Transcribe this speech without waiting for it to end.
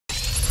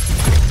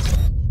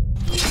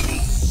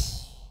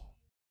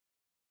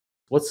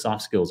what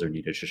soft skills are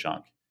needed,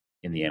 Shashank,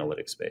 in the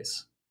analytics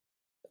space?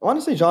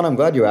 Honestly, John, I'm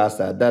glad you asked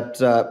that.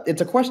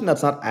 It's a question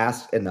that's not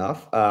asked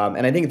enough,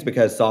 and I think it's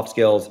because soft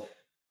skills.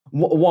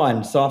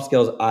 One, soft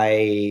skills.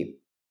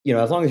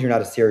 As long as you're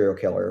not a serial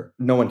killer,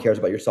 no one cares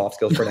about your soft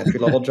skills for an entry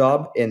level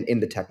job in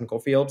the technical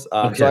fields. So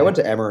I Okay. went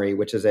to Emory,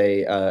 which is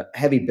a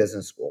heavy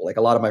business school. Like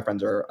a lot of my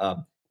friends are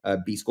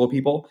B school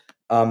people.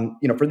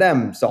 For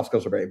them, soft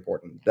skills are very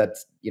important.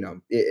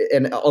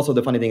 And also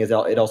the funny thing is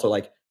it also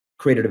like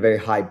created a very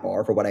high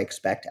bar for what I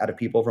expect out of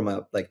people from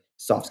a like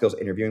soft skills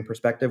interviewing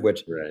perspective,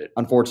 which Right.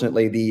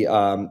 unfortunately the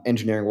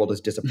engineering world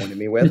has disappointed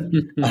me with.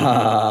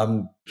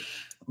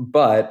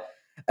 But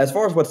as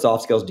far as what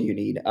soft skills do you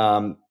need?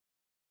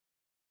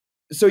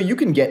 So you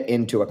can get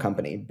into a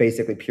company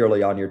basically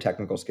purely on your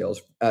technical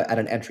skills at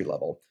an entry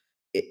level.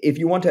 If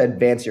you want to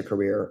advance your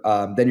career,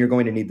 then you're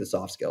going to need the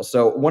soft skills.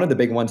 So one of the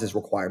big ones is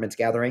requirements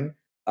gathering,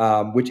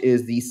 which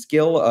is the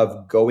skill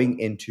of going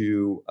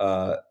into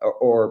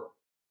or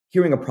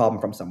hearing a problem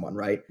from someone,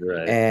 right?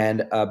 Right.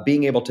 And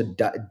being able to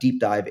deep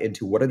dive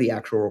into what are the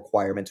actual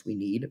requirements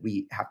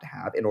we have to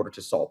have in order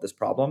to solve this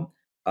problem.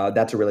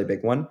 That's a really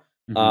big one.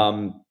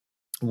 Mhm.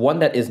 One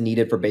that is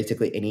needed for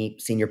basically any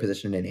senior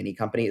position in any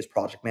company is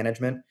project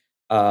management,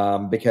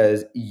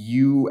 because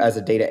you as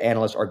a data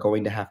analyst are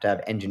going to have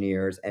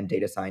engineers and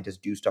data scientists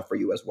do stuff for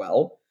you as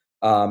well,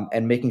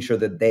 and making sure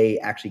that they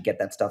actually get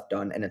that stuff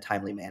done in a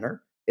timely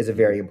manner is a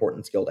very Mhm.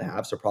 important skill to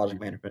have. So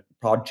project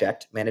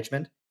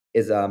management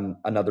is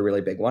another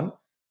really big one.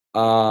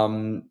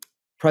 Um,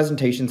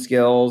 Presentation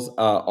skills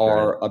Right.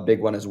 are a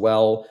big one as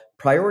well.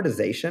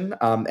 Prioritization,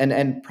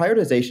 and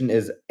prioritization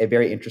is a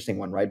very interesting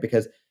one, right?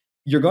 Because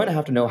you're going to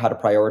have to know how to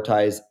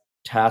prioritize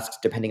tasks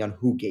depending on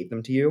who gave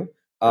them to you.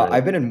 Right.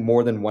 I've been in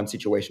more than one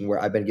situation where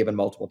I've been given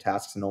multiple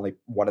tasks and only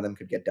one of them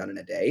could get done in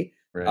a day.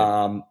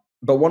 Right.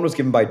 But one was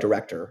given by a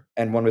director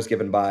and one was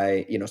given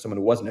by someone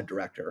who wasn't a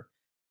director.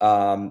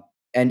 Um,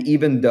 and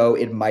even though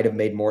it might have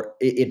made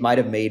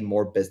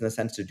more business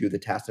sense to do the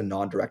task a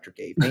non-director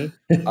gave me.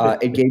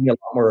 It gave me a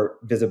lot more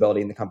visibility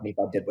in the company if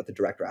I did what the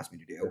director asked me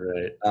to do.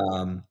 Right.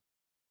 Um,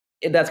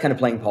 that's kind of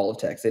playing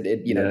politics. Yeah,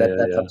 yeah, That's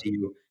yeah. up to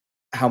you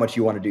how much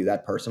you want to do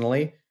that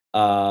personally.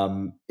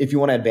 If you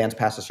want to advance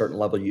past a certain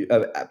level, you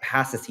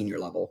past the senior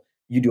level,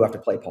 you do have to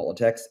play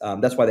politics.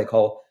 That's why they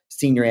call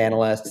senior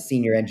analysts,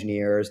 senior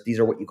engineers. These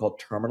are what you call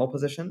terminal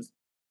positions,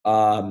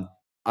 um,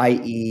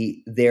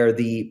 i.e., they're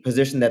the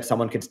position that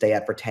someone could stay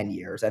at for 10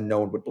 years and no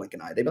one would blink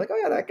an eye. They'd be like, "Oh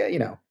yeah, that guy,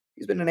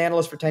 he's been an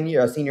analyst for 10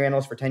 years, a senior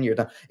analyst for 10 years."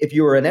 Now, if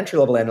you were an entry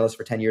level analyst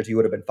for 10 years, you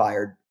would have been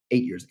fired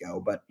 8 years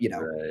ago. But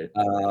Right.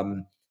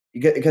 um,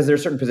 because there are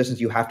certain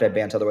positions you have to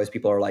advance, otherwise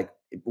people are like,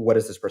 "What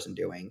is this person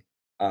doing?"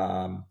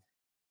 Um,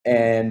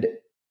 and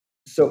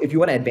so if you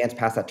want to advance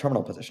past that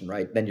terminal position,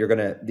 right, then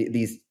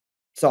these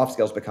soft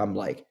skills become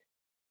like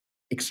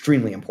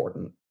extremely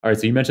important. All right.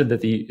 So you mentioned that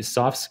the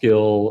soft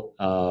skill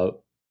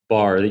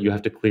bar that you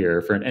have to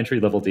clear for an entry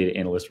level data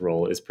analyst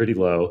role is pretty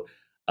low.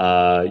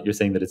 You're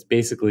saying that it's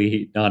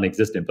basically non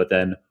existent. But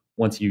then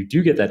once you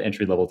do get that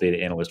entry level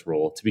data analyst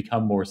role, to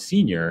become more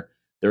senior,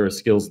 there are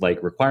skills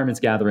like requirements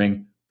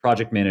gathering,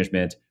 project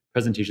management,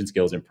 presentation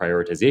skills, and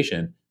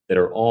prioritization that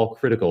are all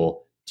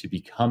critical to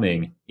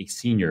becoming a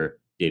senior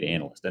data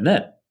analyst. And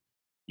then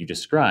you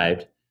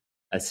described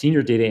a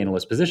senior data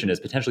analyst position as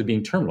potentially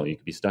being terminal. You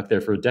could be stuck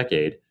there for a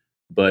decade.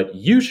 But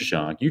you,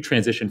 Shashank, you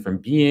transitioned from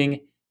being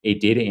a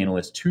data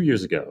analyst 2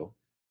 years ago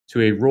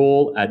to a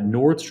role at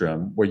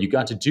Nordstrom where you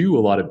got to do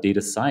a lot of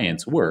data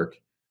science work.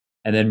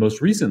 And then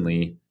most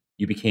recently,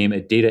 you became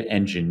a data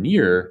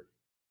engineer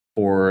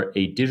for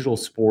a digital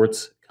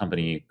sports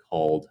company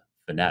called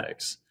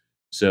Fanatics.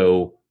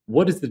 So,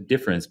 what is the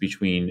difference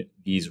between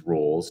these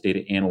roles,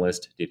 data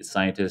analyst, data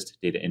scientist,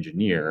 data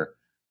engineer?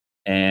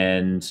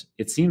 And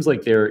it seems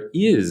like there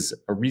is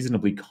a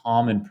reasonably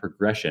common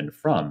progression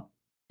from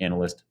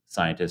analyst,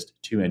 scientist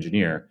to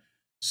engineer.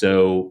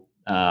 So,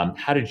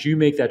 how did you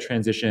make that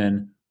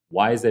transition?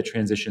 Why is that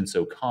transition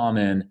so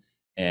common?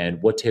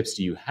 And what tips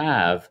do you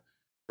have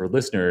for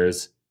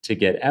listeners to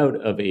get out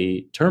of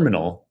a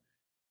terminal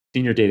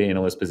senior data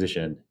analyst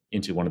position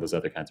into one of those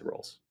other kinds of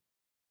roles?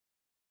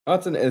 Oh,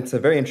 it's a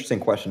very interesting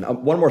question.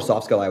 One more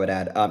soft skill I would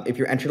add: if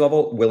you're entry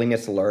level,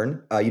 willingness to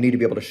learn, you need to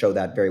be able to show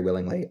that very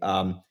willingly.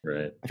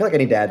 Right. I feel like I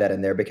need to add that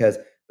in there because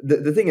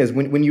the thing is,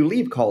 when you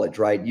leave college,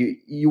 right,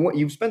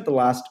 you've spent the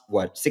last,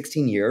 what,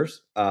 16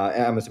 years,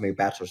 I'm assuming a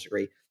bachelor's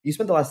degree, you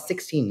spent the last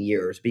 16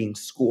 years being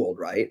schooled,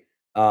 right?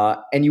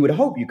 And you would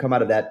hope you come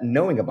out of that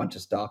knowing a bunch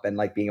of stuff and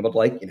like being able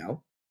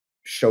to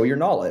show your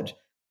knowledge.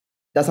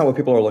 That's not what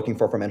people are looking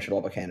for from entry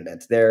level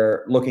candidates.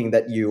 They're looking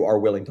that you are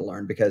willing to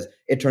learn, because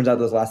it turns out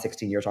those last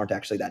 16 years aren't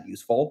actually that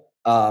useful.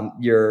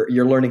 Your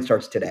learning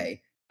starts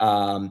today.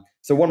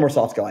 So one more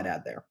soft skill I'd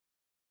add there.